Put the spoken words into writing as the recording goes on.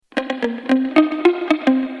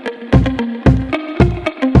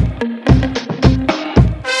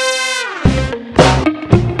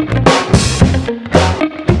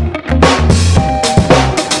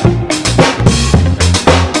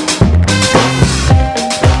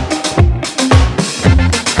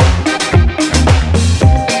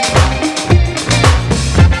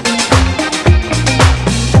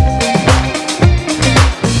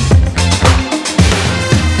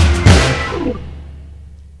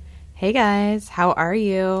Hey guys, how are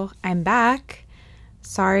you? I'm back.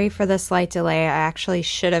 Sorry for the slight delay. I actually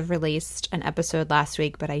should have released an episode last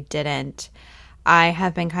week, but I didn't. I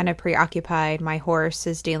have been kind of preoccupied. My horse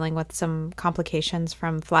is dealing with some complications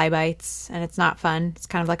from fly bites, and it's not fun. It's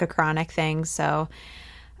kind of like a chronic thing, so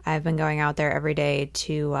I've been going out there every day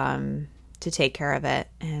to take care of it,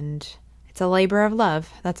 and it's a labor of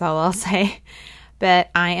love. That's all I'll say. But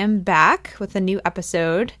I am back with a new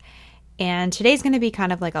episode. And today's going to be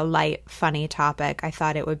kind of like a light, funny topic. I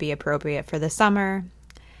thought it would be appropriate for the summer,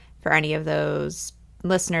 for any of those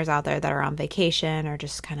listeners out there that are on vacation or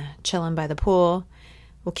just kind of chilling by the pool.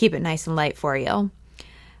 We'll keep it nice and light for you.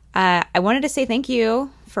 I wanted to say thank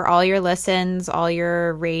you for all your listens, all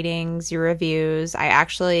your ratings, your reviews. I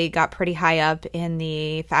actually got pretty high up in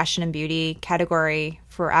the fashion and beauty category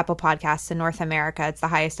for Apple Podcasts in North America. It's the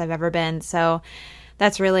highest I've ever been. So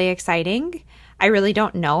that's really exciting. I really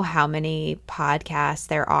don't know how many podcasts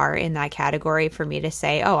there are in that category for me to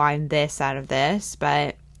say, oh, I'm this out of this,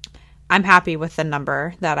 but I'm happy with the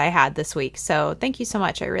number that I had this week. So thank you so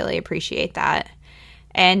much. I really appreciate that.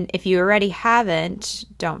 And if you already haven't,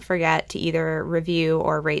 don't forget to either review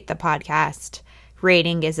or rate the podcast.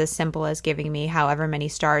 Rating is as simple as giving me however many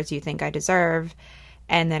stars you think I deserve.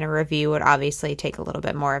 And then a review would obviously take a little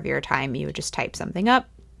bit more of your time. You would just type something up,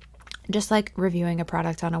 just like reviewing a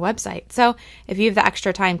product on a website. So if you have the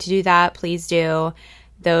extra time to do that, please do.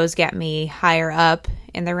 Those get me higher up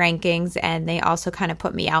in the rankings, and they also kind of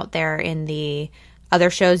put me out there in the other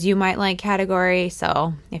shows you might like category.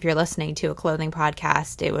 So if you're listening to a clothing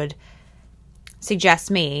podcast, it would suggest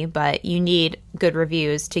me, but you need good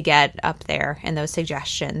reviews to get up there in those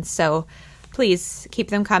suggestions. So please keep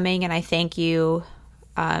them coming, and I thank you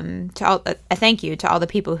to all the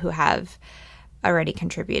people who have already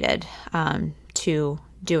contributed to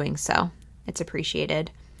doing so. It's appreciated.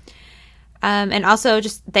 And also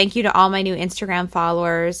just thank you to all my new Instagram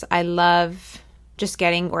followers. I love just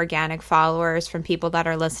getting organic followers from people that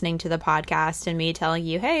are listening to the podcast and me telling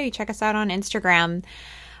you, hey, check us out on Instagram.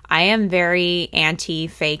 I am very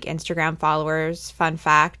anti-fake Instagram followers. Fun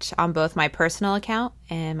fact, on both my personal account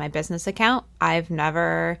and my business account, I've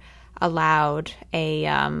never allowed a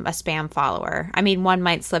spam follower. I mean, one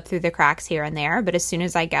might slip through the cracks here and there, but as soon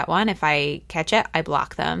as I get one, if I catch it, I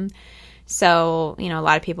block them. So, a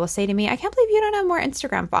lot of people say to me, I can't believe you don't have more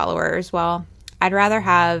Instagram followers. Well, I'd rather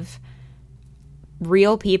have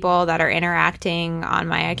real people that are interacting on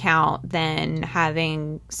my account than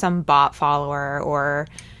having some bot follower or,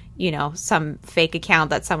 some fake account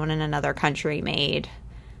that someone in another country made.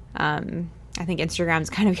 I think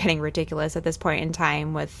Instagram's kind of getting ridiculous at this point in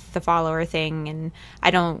time with the follower thing, and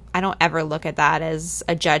I don't ever look at that as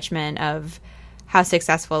a judgment of how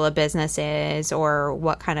successful a business is or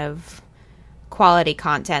what kind of quality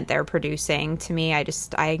content they're producing. To me,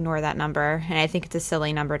 I ignore that number, and I think it's a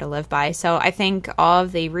silly number to live by. So I think all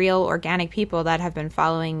of the real organic people that have been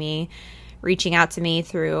following me, reaching out to me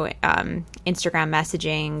through Instagram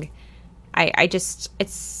messaging,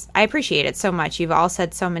 I appreciate it so much. You've all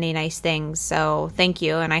said so many nice things, so thank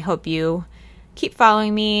you, and I hope you keep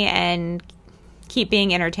following me and keep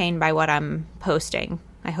being entertained by what I'm posting.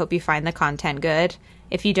 I hope you find the content good.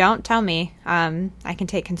 If you don't, tell me. I can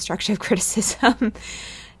take constructive criticism.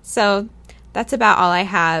 So that's about all I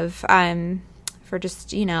have for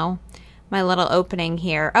just, my little opening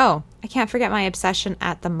here. Oh, I can't forget my obsession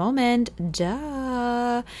at the moment.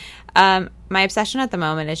 Duh. My obsession at the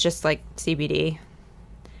moment is just like CBD.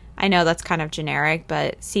 I know that's kind of generic,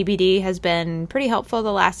 but CBD has been pretty helpful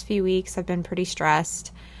the last few weeks. I've been pretty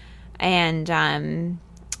stressed, and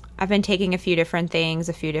I've been taking a few different things,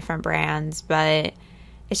 a few different brands, but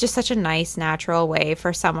it's just such a nice, natural way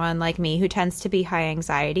for someone like me who tends to be high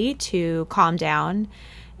anxiety to calm down.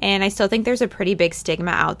 And I still think there's a pretty big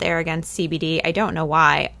stigma out there against CBD. I don't know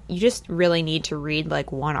why. You just really need to read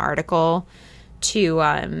like one article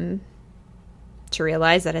to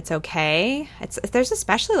realize that it's okay. There's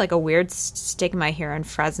especially like a weird stigma here in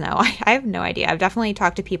Fresno. I have no idea. I've definitely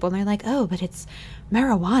talked to people and they're like, oh, but it's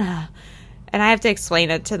marijuana. And I have to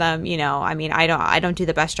explain it to them, I mean, I don't do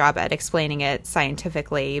the best job at explaining it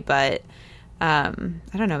scientifically, but I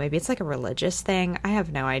don't know, maybe it's like a religious thing. I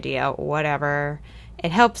have no idea. Whatever.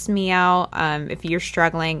 It helps me out. If you're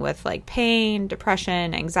struggling with like pain,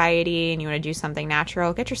 depression, anxiety, and you want to do something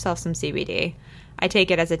natural, get yourself some CBD. I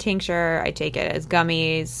take it as a tincture. I take it as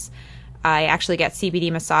gummies. I actually get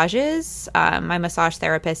CBD massages. My massage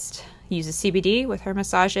therapist uses CBD with her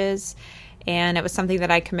massages. And it was something that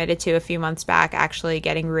I committed to a few months back, actually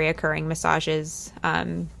getting reoccurring massages.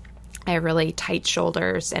 I have really tight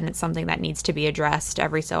shoulders, and it's something that needs to be addressed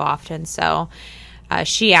every so often. So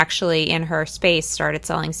She actually, in her space, started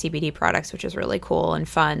selling CBD products, which is really cool and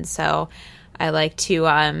fun. So I like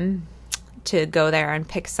to go there and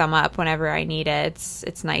pick some up whenever I need it.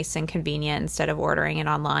 It's nice and convenient instead of ordering it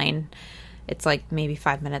online. It's like maybe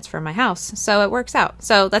 5 minutes from my house, so it works out.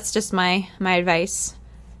 So that's just my advice.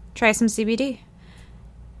 Try some CBD.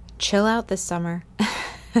 Chill out this summer.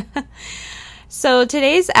 So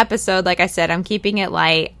today's episode, like I said, I'm keeping it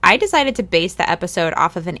light. I decided to base the episode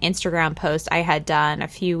off of an Instagram post I had done a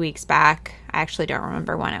few weeks back. I actually don't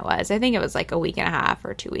remember when it was. I think it was like a week and a half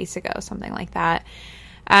or 2 weeks ago, something like that.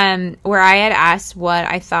 Where I had asked what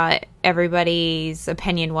I thought everybody's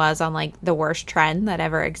opinion was on like the worst trend that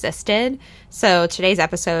ever existed. So today's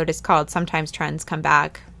episode is called Sometimes Trends Come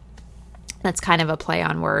Back. That's kind of a play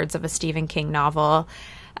on words of a Stephen King novel.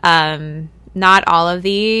 Not all of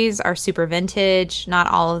these are super vintage. Not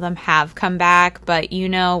all of them have come back. But,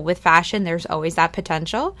 with fashion, there's always that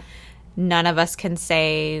potential. None of us can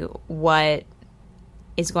say what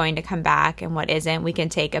is going to come back and what isn't. We can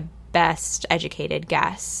take a best educated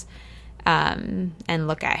guess and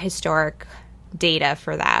look at historic data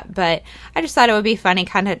for that. But I just thought it would be funny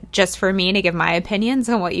kind of just for me to give my opinions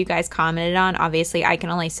on what you guys commented on. Obviously, I can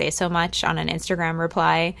only say so much on an Instagram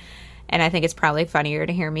reply. And I think it's probably funnier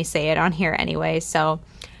to hear me say it on here anyway. So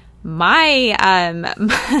my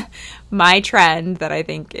my trend that I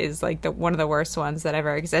think is like one of the worst ones that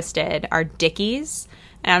ever existed are Dickies.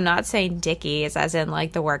 And I'm not saying Dickies as in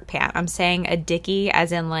like the work pant. I'm saying a Dickie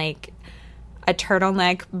as in like a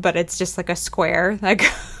turtleneck, but it's just like a square that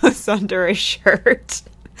goes under a shirt.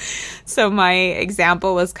 So my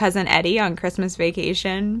example was Cousin Eddie on Christmas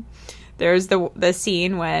Vacation. There's the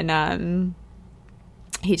scene when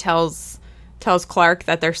he tells Clark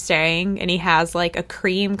that they're staying, and he has like a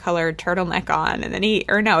cream colored turtleneck on, and then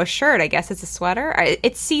a shirt, I guess it's a sweater.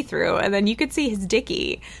 It's see-through, and then you could see his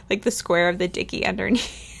dickie, like the square of the dickie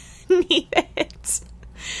underneath it.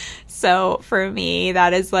 So for me,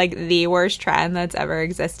 that is like the worst trend that's ever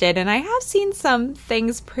existed. And I have seen some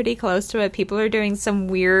things pretty close to it. People are doing some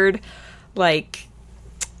weird, like,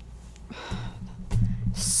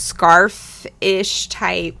 scarf-ish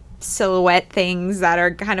type silhouette things that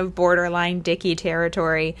are kind of borderline Dickie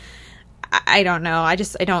territory. I don't know. I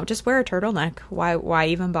don't just wear a turtleneck. Why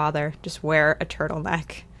even bother? Just wear a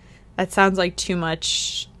turtleneck. That sounds like too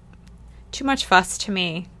much fuss to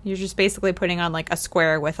me. You're just basically putting on like a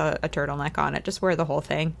square with a turtleneck on it. Just wear the whole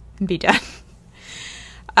thing and be done.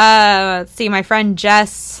 Let's see. My friend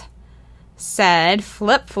Jess said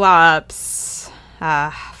flip-flops.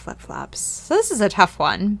 Flip-flops. So this is a tough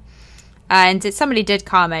one. And somebody did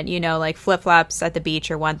comment, like flip-flops at the beach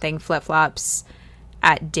are one thing. Flip-flops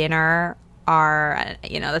at dinner are,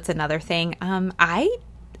 that's another thing. I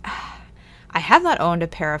have not owned a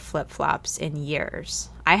pair of flip-flops in years.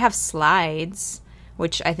 I have slides,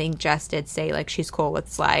 which I think Jess did say, like, she's cool with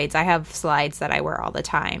slides. I have slides that I wear all the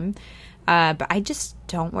time. But I just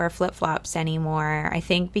don't wear flip-flops anymore. I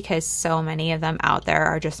think because so many of them out there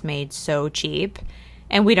are just made so cheap.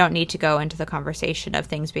 And we don't need to go into the conversation of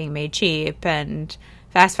things being made cheap and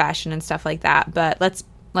fast fashion and stuff like that. But let's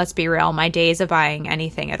be real. My days of buying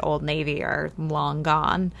anything at Old Navy are long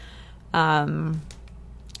gone.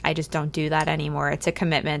 I just don't do that anymore. It's a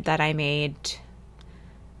commitment that I made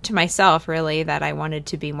to myself, really, that I wanted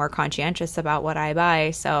to be more conscientious about what I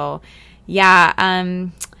buy. So, yeah,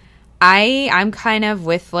 I'm kind of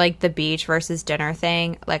with like the beach versus dinner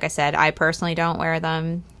thing. Like I said, I personally don't wear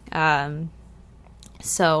them.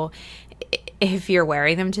 So if you're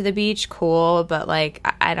wearing them to the beach, cool. But like,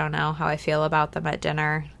 I don't know how I feel about them at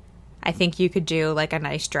dinner. I think you could do like a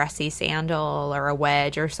nice dressy sandal or a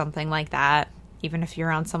wedge or something like that. Even if you're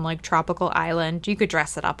on some like tropical island, you could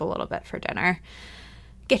dress it up a little bit for dinner.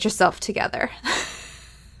 Get yourself together.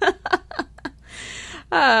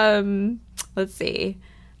 Let's see.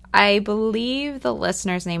 I believe the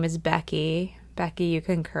listener's name is Becky. Becky, you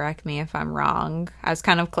can correct me if I'm wrong. I was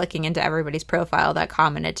kind of clicking into everybody's profile that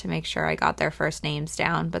commented to make sure I got their first names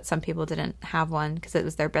down, but some people didn't have one because it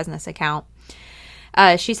was their business account.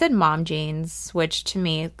 She said mom jeans, which to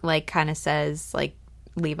me like kind of says like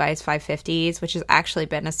Levi's 550s, which has actually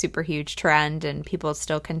been a super huge trend and people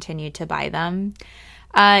still continue to buy them.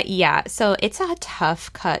 Yeah, so it's a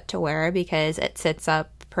tough cut to wear because it sits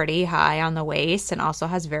up pretty high on the waist and also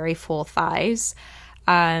has very full thighs.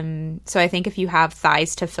 So I think if you have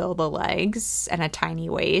thighs to fill the legs and a tiny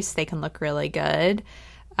waist, they can look really good.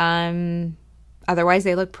 Otherwise,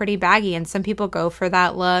 they look pretty baggy, and some people go for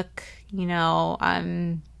that look,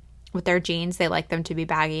 with their jeans. They like them to be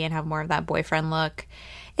baggy and have more of that boyfriend look.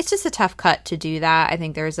 it's just a tough cut to do that. I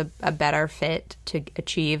think there's a better fit to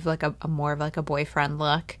achieve like a more of like a boyfriend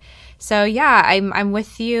look. So yeah, I'm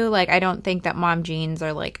with you. Like, I don't think that mom jeans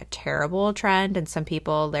are like a terrible trend, and some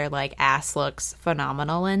people, their like ass looks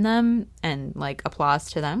phenomenal in them, and like applause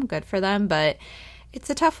to them, good for them, but it's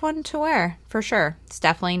a tough one to wear for sure. It's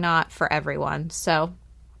definitely not for everyone. So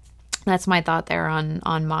that's my thought there on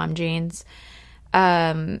mom jeans.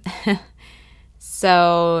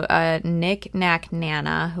 So Knick Knack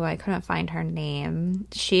Nana, who I couldn't find her name,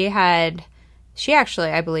 she actually,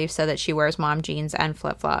 I believe, said that she wears mom jeans and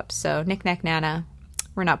flip-flops. So Knick Knack Nana,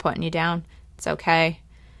 we're not putting you down. It's okay.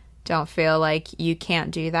 Don't feel like you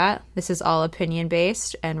can't do that. This is all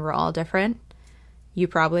opinion-based, and we're all different. You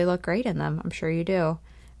probably look great in them. I'm sure you do.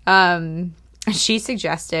 She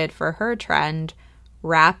suggested for her trend,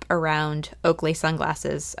 wrap around Oakley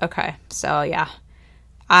sunglasses. Okay, so yeah.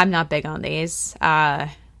 I'm not big on these. I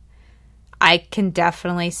can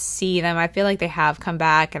definitely see them. I feel like they have come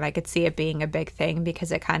back, and I could see it being a big thing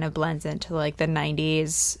because it kind of blends into like the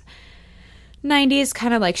 90s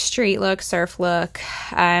kind of like street look, surf look.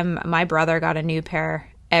 My brother got a new pair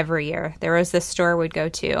every year. There was this store we'd go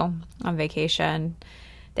to on vacation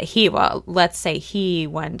that let's say he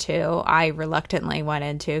went to. I reluctantly went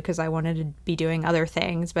into because I wanted to be doing other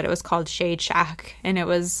things, but it was called Shade Shack, and it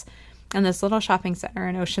was in this little shopping center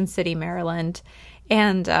in Ocean City, Maryland.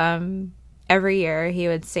 And every year he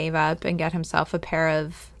would save up and get himself a pair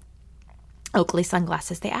of Oakley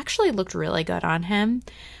sunglasses. They actually looked really good on him.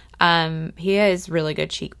 He has really good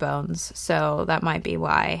cheekbones, so that might be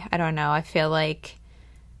why. I don't know. I feel like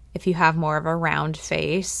if you have more of a round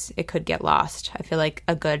face, it could get lost. I feel like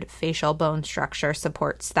a good facial bone structure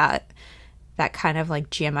supports that kind of like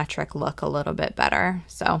geometric look a little bit better.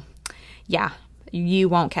 So yeah. You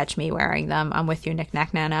won't catch me wearing them. I'm with you, Knick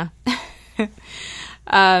Knack Nana. Okay,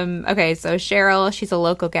 so Cheryl, she's a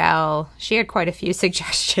local gal. She had quite a few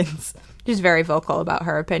suggestions. She's very vocal about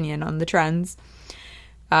her opinion on the trends.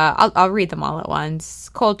 I'll read them all at once.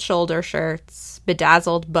 Cold shoulder shirts,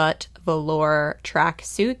 bedazzled butt velour track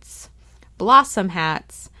suits, blossom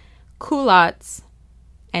hats, culottes,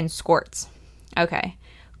 and skirts. Okay,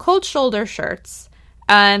 cold shoulder shirts.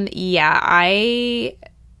 Yeah, I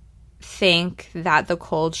think that the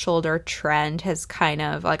cold shoulder trend has kind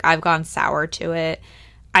of like, I've gone sour to it.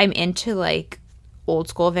 I'm into like old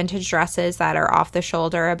school vintage dresses that are off the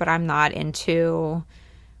shoulder, but I'm not into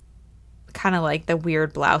kind of like the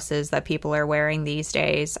weird blouses that people are wearing these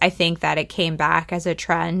days. I think that it came back as a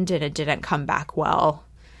trend and it didn't come back well.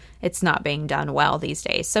 It's not being done well these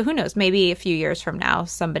days. So who knows, maybe a few years from now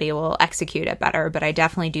somebody will execute it better, but I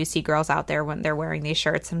definitely do see girls out there when they're wearing these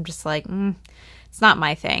shirts. I'm just like, it's not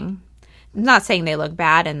my thing. I'm not saying they look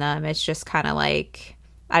bad in them. It's just kind of like,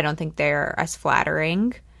 I don't think they're as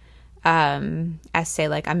flattering as, say,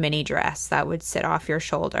 like a mini dress that would sit off your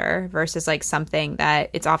shoulder versus like something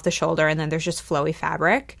that it's off the shoulder and then there's just flowy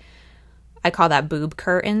fabric. I call that boob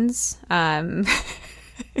curtains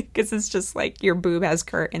because it's just like your boob has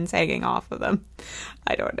curtains hanging off of them.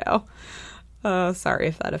 I don't know. Oh, sorry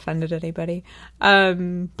if that offended anybody.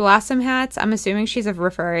 Blossom hats. I'm assuming she's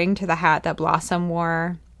referring to the hat that Blossom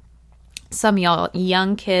wore. Some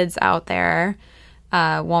young kids out there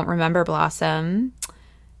won't remember Blossom.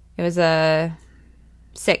 It was a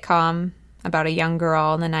sitcom about a young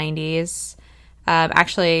girl in the 90s.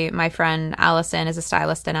 Actually, my friend Allison is a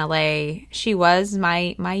stylist in LA. She was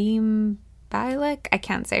Mayim Bialik. I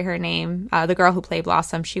can't say her name. The girl who played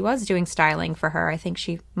Blossom, she was doing styling for her. I think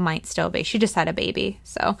she might still be. She just had a baby,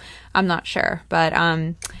 so I'm not sure. But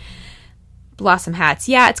Blossom hats.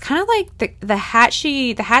 Yeah, it's kind of like the hats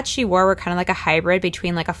she wore were kind of like a hybrid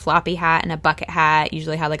between like a floppy hat and a bucket hat.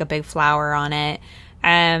 Usually had like a big flower on it.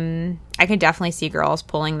 I can definitely see girls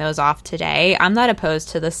pulling those off today. I'm not opposed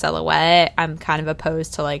to the silhouette. I'm kind of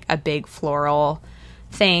opposed to like a big floral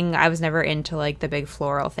thing. I was never into like the big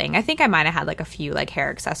floral thing. I think I might have had like a few like hair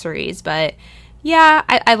accessories, but yeah,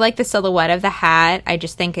 I like the silhouette of the hat. I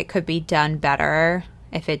just think it could be done better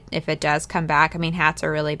if it does come back. I mean, hats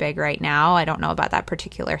are really big right now. I don't know about that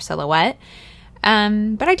particular silhouette.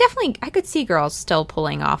 But I could see girls still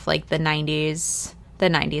pulling off like the 90s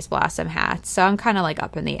Blossom hats. So I'm kind of like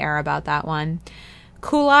up in the air about that one.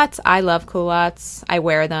 Culottes. I love culottes. I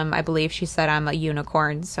wear them. I believe she said I'm a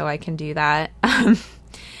unicorn, so I can do that.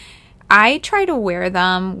 I try to wear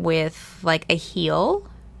them with like a heel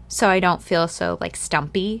so I don't feel so like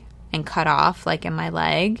stumpy and cut off like in my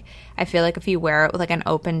leg. I feel like if you wear it with like an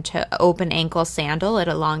open ankle sandal, it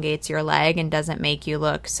elongates your leg and doesn't make you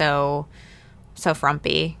look so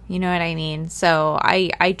frumpy. You know what I mean? So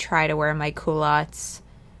I try to wear my culottes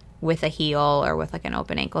with a heel or with like an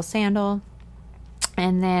open ankle sandal.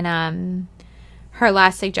 And then her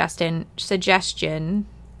last suggestion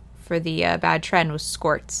for the bad trend was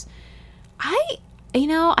squirts. I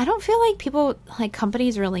don't feel like people, like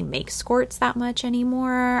companies really make squirts that much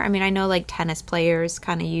anymore. I mean, I know like tennis players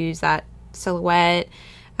kind of use that silhouette,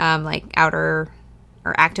 like outer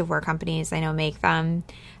or activewear companies I know make them.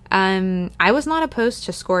 I was not opposed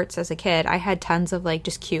to squirts as a kid. I had tons of like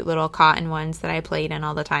just cute little cotton ones that I played in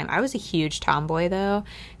all the time. I was a huge tomboy though,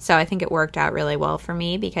 so I think it worked out really well for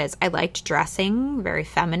me because I liked dressing very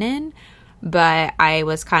feminine, but I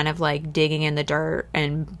was kind of like digging in the dirt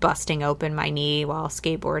and busting open my knee while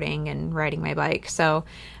skateboarding and riding my bike. So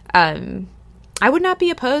I would not be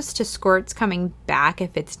opposed to skirts coming back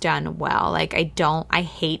if it's done well. Like I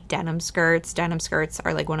hate denim skirts. Denim skirts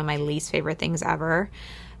are like one of my least favorite things ever.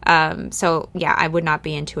 So yeah, I would not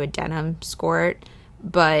be into a denim skirt,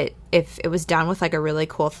 but if it was done with like a really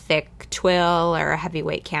cool thick twill or a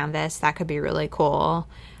heavyweight canvas, that could be really cool.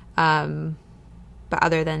 But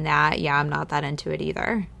other than that, yeah, I'm not that into it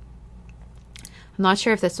either. I'm not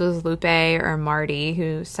sure if this was Lupe or Marty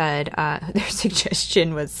who said their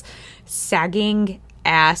suggestion was sagging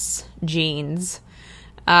ass jeans.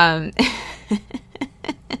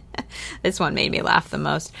 This one made me laugh the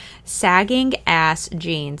most. Sagging ass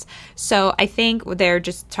jeans. So I think they're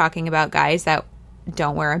just talking about guys that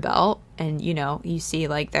don't wear a belt. And, you see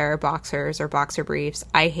like their boxers or boxer briefs.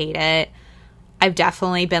 I hate it. I've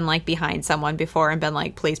definitely been like behind someone before and been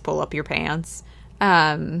like, please pull up your pants.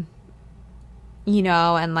 And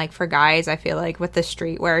like for guys, I feel like with the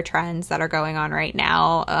streetwear trends that are going on right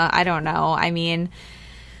now, I don't know. I mean,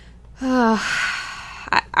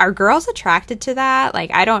 are girls attracted to that? Like,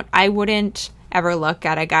 I wouldn't ever look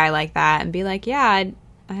at a guy like that and be like, yeah,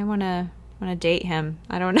 I want to date him.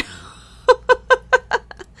 I don't know.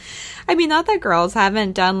 I mean, not that girls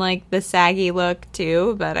haven't done like the saggy look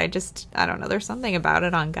too, but I don't know. There's something about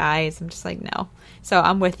it on guys. I'm just like, no. So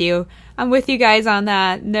I'm with you. I'm with you guys on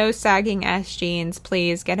that. No sagging ass jeans.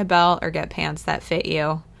 Please get a belt or get pants that fit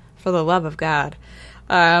you, for the love of God.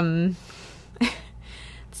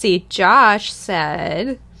 See, Josh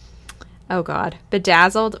said, oh God,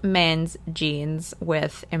 bedazzled men's jeans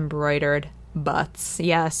with embroidered butts.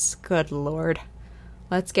 Yes, good Lord.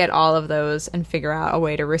 Let's get all of those and figure out a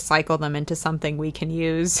way to recycle them into something we can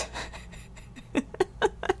use.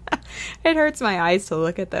 It hurts my eyes to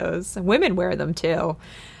look at those. Women wear them too.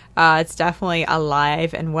 It's definitely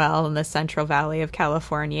alive and well in the Central Valley of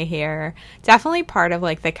California here. Definitely part of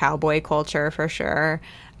like the cowboy culture for sure.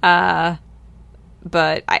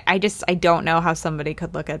 But I don't know how somebody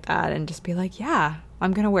could look at that and just be like, yeah,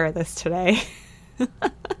 I'm going to wear this today.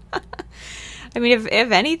 I mean,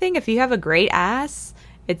 if anything, if you have a great ass,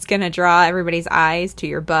 it's going to draw everybody's eyes to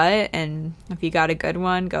your butt. And if you got a good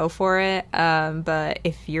one, go for it. But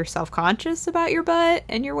if you're self-conscious about your butt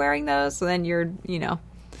and you're wearing those, then you're,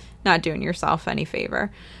 not doing yourself any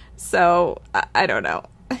favor. So I don't know.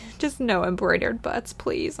 Just no embroidered butts,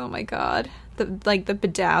 please. Oh my God. The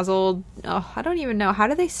bedazzled, I don't even know. How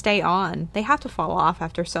do they stay on? They have to fall off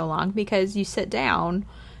after so long because you sit down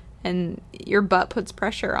and your butt puts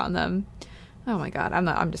pressure on them. Oh my God.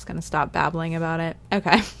 I'm just going to stop babbling about it.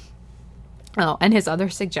 Okay. Oh, and his other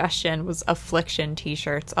suggestion was Affliction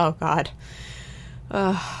t-shirts. Oh God.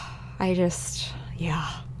 Yeah.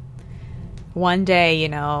 One day,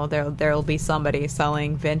 there'll be somebody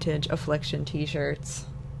selling vintage Affliction t-shirts.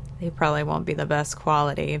 They probably won't be the best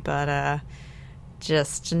quality, but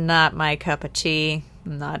just not my cup of tea.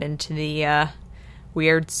 I'm not into the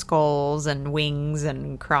weird skulls and wings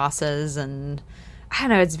and crosses, and I don't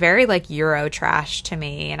know, it's very like Euro trash to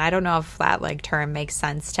me, and I don't know if that like term makes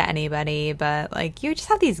sense to anybody, but like you just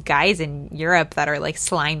have these guys in Europe that are like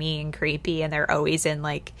slimy and creepy, and they're always in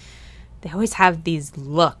like, they always have these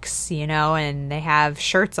looks, and they have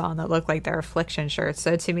shirts on that look like they're Affliction shirts.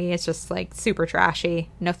 So to me, it's just like super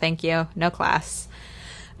trashy. No, thank you. No class.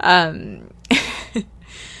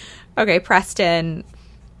 Okay, Preston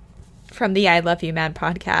from the I Love You Man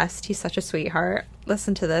podcast. He's such a sweetheart.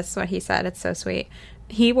 Listen to this, what he said. It's so sweet.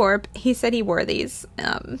 He said he wore these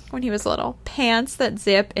when he was little. Pants that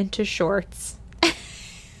zip into shorts.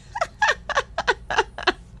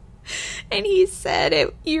 And he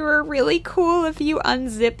said you were really cool if you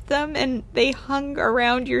unzipped them and they hung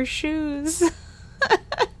around your shoes.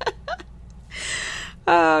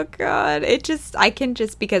 Oh, God. Because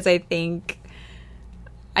I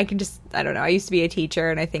don't know. I used to be a teacher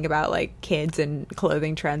and I think about like kids and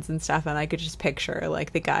clothing trends and stuff. And I could just picture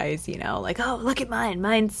like the guys, like, oh, look at mine.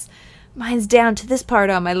 Mine's down to this part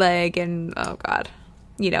on my leg. And oh, God,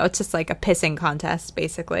 it's just like a pissing contest,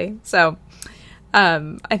 basically. So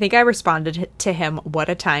I think I responded to him, what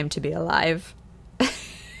a time to be alive.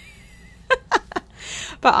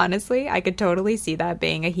 But honestly, I could totally see that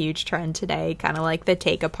being a huge trend today, kind of like the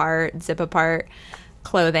take apart, zip apart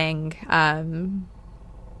clothing. And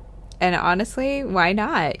honestly, why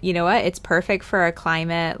not? You know what? It's perfect for a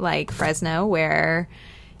climate like Fresno where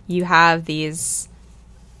you have these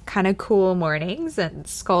kind of cool mornings and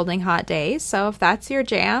scalding hot days. So if that's your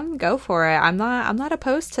jam, go for it. I'm not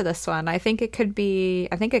opposed to this one. I think it could be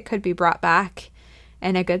brought back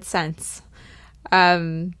in a good sense.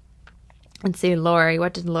 Let's see, Lori.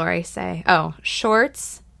 What did Lori say? Oh,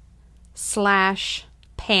 shorts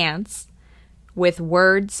 / pants with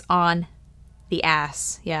words on the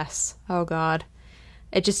ass. Yes. Oh God.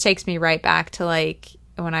 It just takes me right back to like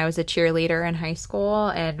when I was a cheerleader in high school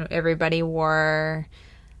and everybody wore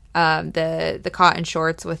the cotton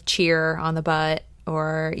shorts with cheer on the butt,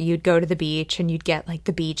 or you'd go to the beach and you'd get like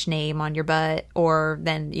the beach name on your butt, or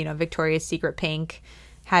then, you know, Victoria's Secret Pink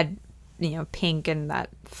had, you know, pink and that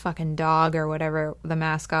fucking dog or whatever the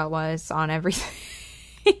mascot was on everything.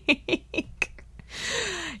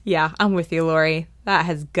 Yeah, I'm with you, Lori. That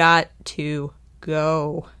has got to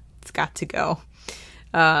go. It's got to go.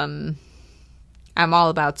 I'm all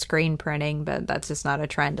about screen printing, but that's just not a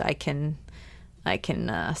trend I can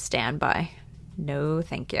stand by. No,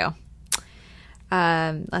 thank you.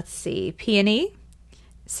 Let's see. Peony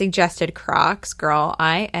suggested Crocs. Girl,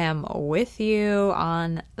 I am with you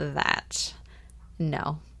on that.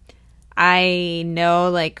 No. I know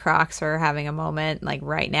like Crocs are having a moment like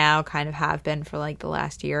right now, kind of have been for like the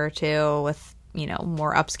last year or two with, you know,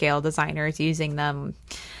 more upscale designers using them.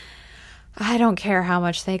 I don't care how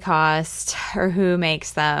much they cost or who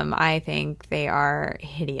makes them. I think they are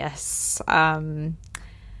hideous. I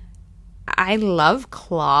love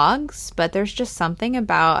clogs, but there's just something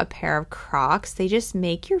about a pair of Crocs. They just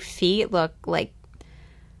make your feet look like,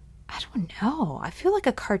 I don't know. I feel like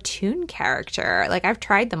a cartoon character. Like I've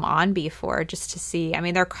tried them on before just to see. I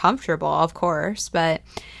mean, they're comfortable, of course, but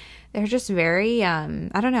they're just very, I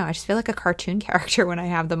don't know. I just feel like a cartoon character when I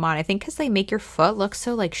have them on. I think because they make your foot look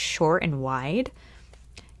so like short and wide,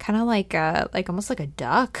 kind of like almost like a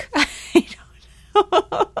duck. I don't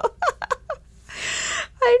know.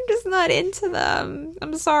 I'm just not into them.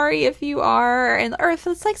 I'm sorry if you are, or if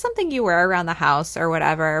it's like something you wear around the house or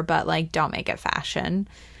whatever, but like don't make it fashion.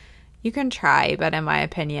 You can try, but in my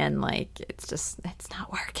opinion, like it's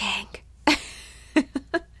not working.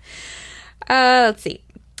 Let's see.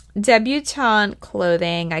 Debutante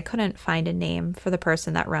clothing. I couldn't find a name for the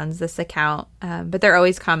person that runs this account, but they're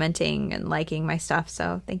always commenting and liking my stuff,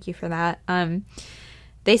 so thank you for that.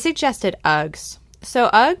 They suggested Uggs. So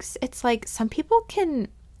Uggs, it's like some people can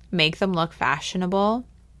make them look fashionable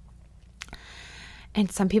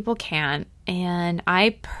and some people can't. And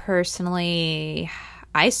I personally,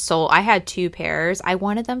 I had 2 pairs. I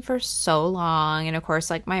wanted them for so long. And of course,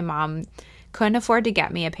 like my mom couldn't afford to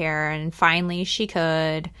get me a pair, and finally she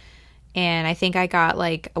could. And I think I got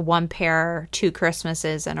like 1 pair 2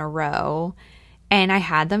 Christmases in a row. And I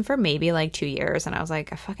had them for maybe like 2 years. And I was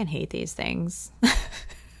like, I fucking hate these things.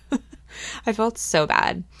 I felt so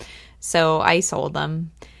bad. So I sold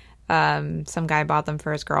them. Some guy bought them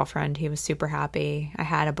for his girlfriend. He was super happy. I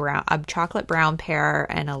had a chocolate brown pair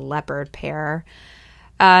and a leopard pair.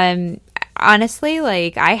 Honestly,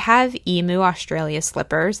 like I have Emu Australia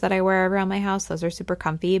slippers that I wear around my house. Those are super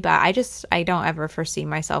comfy, but I don't ever foresee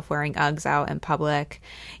myself wearing Uggs out in public.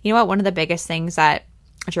 You know what? One of the biggest things that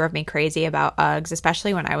drove me crazy about Uggs,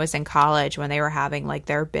 especially when I was in college, when they were having like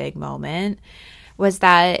their big moment, was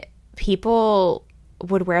that people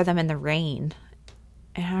would wear them in the rain.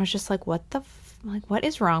 And I was just like, what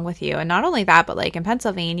is wrong with you? And not only that, but like in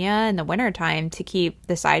Pennsylvania in the wintertime, to keep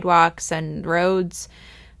the sidewalks and roads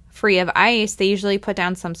free of ice, they usually put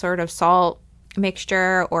down some sort of salt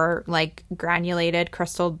mixture or like granulated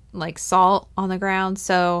crystal like salt on the ground.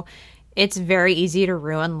 So it's very easy to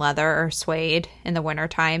ruin leather or suede in the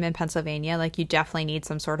wintertime in Pennsylvania. Like you definitely need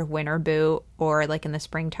some sort of winter boot, or like in the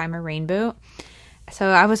springtime a rain boot. So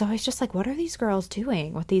I was always just like, what are these girls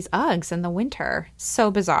doing with these Uggs in the winter?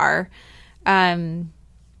 So bizarre.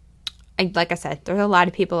 Like I said, there's a lot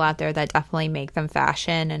of people out there that definitely make them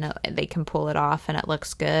fashion and they can pull it off and it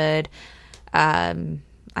looks good.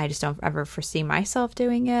 I just don't ever foresee myself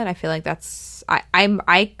doing it. I feel like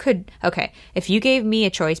okay, if you gave me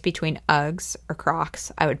a choice between Uggs or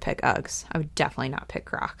Crocs, I would pick Uggs. I would definitely not pick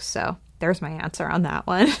Crocs. So there's my answer on that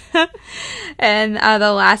one. And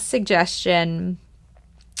the last suggestion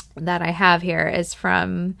that I have here is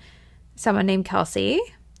from someone named Kelsey.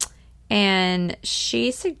 And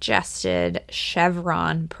she suggested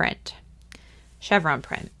chevron print.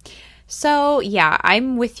 So, yeah,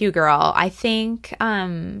 I'm with you, girl. I think,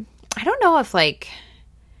 I don't know if, like,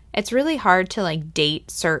 it's really hard to like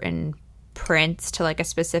date certain prints to like a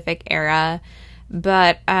specific era.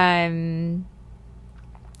 But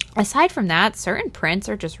aside from that, certain prints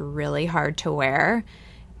are just really hard to wear.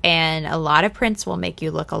 And a lot of prints will make you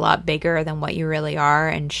look a lot bigger than what you really are.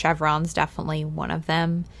 And chevron's definitely one of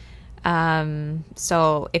them.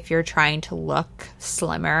 So if you're trying to look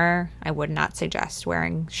slimmer, I would not suggest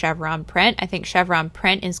wearing chevron print. I think chevron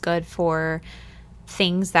print is good for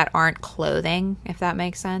things that aren't clothing, if that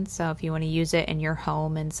makes sense. So if you want to use it in your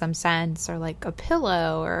home in some sense, or like a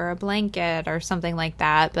pillow or a blanket or something like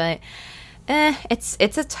that. But it's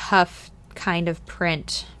a tough kind of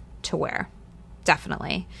print to wear.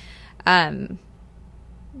 Definitely.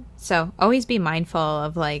 So always be mindful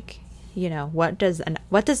of like, you know, what does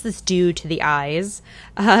this do to the eyes?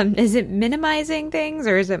 Is it minimizing things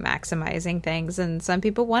or is it maximizing things? And some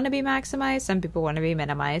people want to be maximized, some people want to be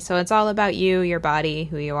minimized. So it's all about you, your body,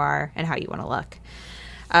 who you are, and how you want to look.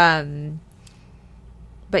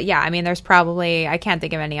 But yeah, I mean, there's probably, I can't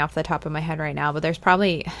think of any off the top of my head right now, but there's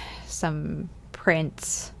probably some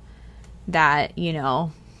prints that, you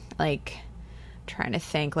know, like, trying to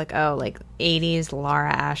think like, oh, like 80s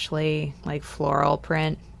Laura Ashley, like floral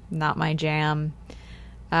print, not my jam.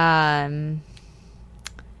 I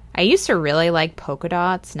used to really like polka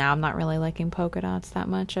dots. Now I'm not really liking polka dots that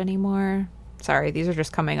much anymore. Sorry, these are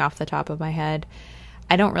just coming off the top of my head.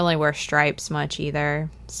 I don't really wear stripes much either.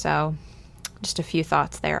 So just a few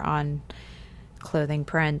thoughts there on clothing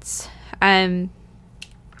prints. But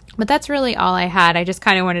that's really all I had. I just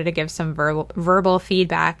kind of wanted to give some verbal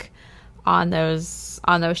feedback on those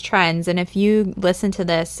trends. And if you listen to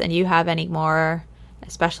this and you have any more,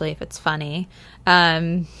 especially if it's funny,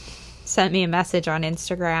 send me a message on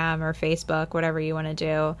Instagram or Facebook, whatever you want to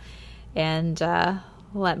do, and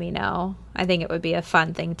let me know. I think it would be a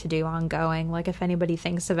fun thing to do ongoing. Like if anybody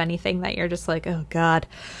thinks of anything that you're just like, oh God,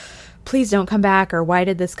 please don't come back, or why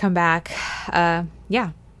did this come back?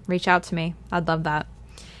 Yeah, reach out to me. I'd love that.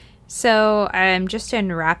 So just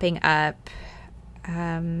in wrapping up,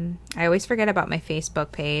 I always forget about my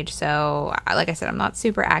Facebook page. So like I said, I'm not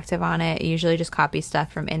super active on it. I usually just copy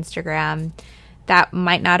stuff from Instagram. That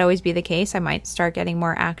might not always be the case. I might start getting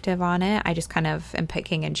more active on it. I just kind of am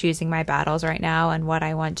picking and choosing my battles right now and what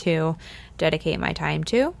I want to dedicate my time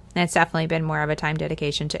to. And it's definitely been more of a time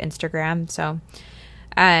dedication to Instagram. So,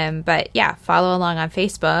 but yeah, follow along on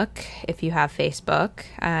Facebook if you have Facebook.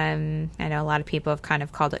 I know a lot of people have kind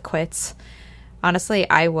of called it quits. Honestly,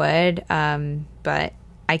 I would, but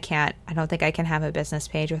I can't. I don't think I can have a business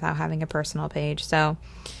page without having a personal page. So,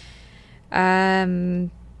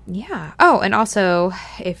 yeah. Oh, and also,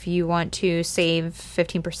 if you want to save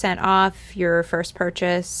 15% off your first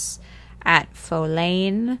purchase at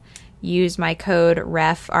Folane, use my code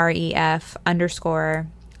REF, REF _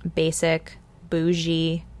 basic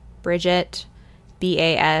Bridget, BASICBOUGIE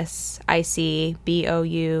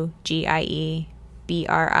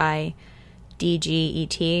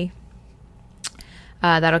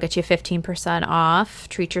that'll get you 15% off.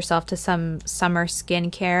 Treat yourself to some summer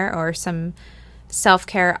skincare or some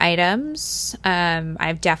self-care items.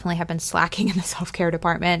 I've definitely have been slacking in the self-care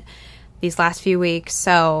department these last few weeks.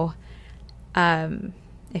 So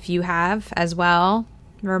if you have as well,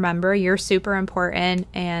 remember you're super important,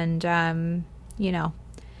 and you know,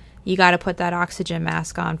 you got to put that oxygen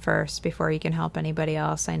mask on first before you can help anybody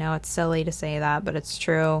else. I know it's silly to say that, but it's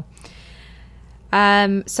true.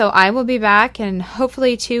 So I will be back in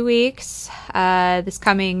hopefully 2 weeks. This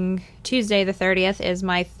coming Tuesday, the 30th, is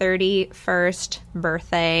my 31st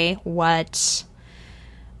birthday. What?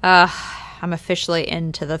 I'm officially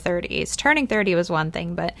into the 30s. Turning 30 was one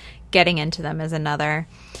thing, but getting into them is another.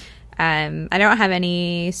 I don't have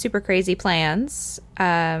any super crazy plans.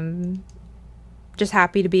 Just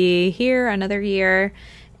happy to be here another year.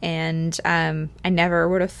 And I never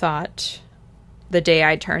would have thought the day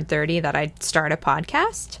I turned 30 that I'd start a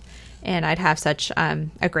podcast and I'd have such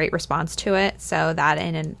a great response to it. So that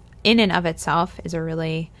in and of itself is a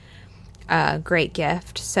really great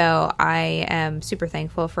gift. So I am super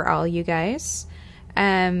thankful for all you guys.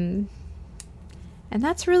 And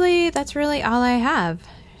that's really all I have.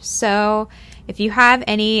 So if you have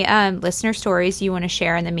any listener stories you want to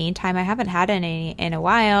share in the meantime, I haven't had any in a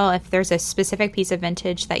while. If there's a specific piece of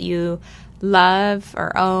vintage that you love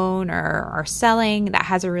or own or are selling that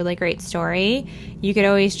has a really great story, you could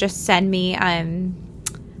always just send me a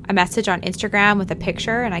message on Instagram with a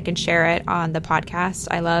picture and I can share it on the podcast.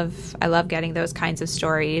 I love getting those kinds of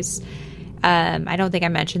stories. I don't think I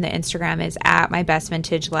mentioned that Instagram is at My Best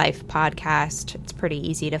Vintage Life Podcast. It's pretty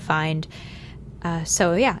easy to find.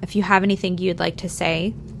 So yeah, if you have anything you'd like to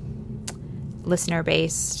say, listener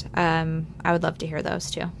based, I would love to hear those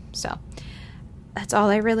too. So that's all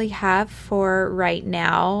I really have for right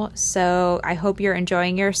now. So I hope you're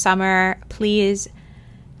enjoying your summer. Please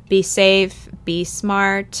be safe, be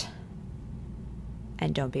smart,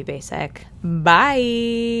 and don't be basic.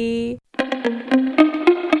 Bye.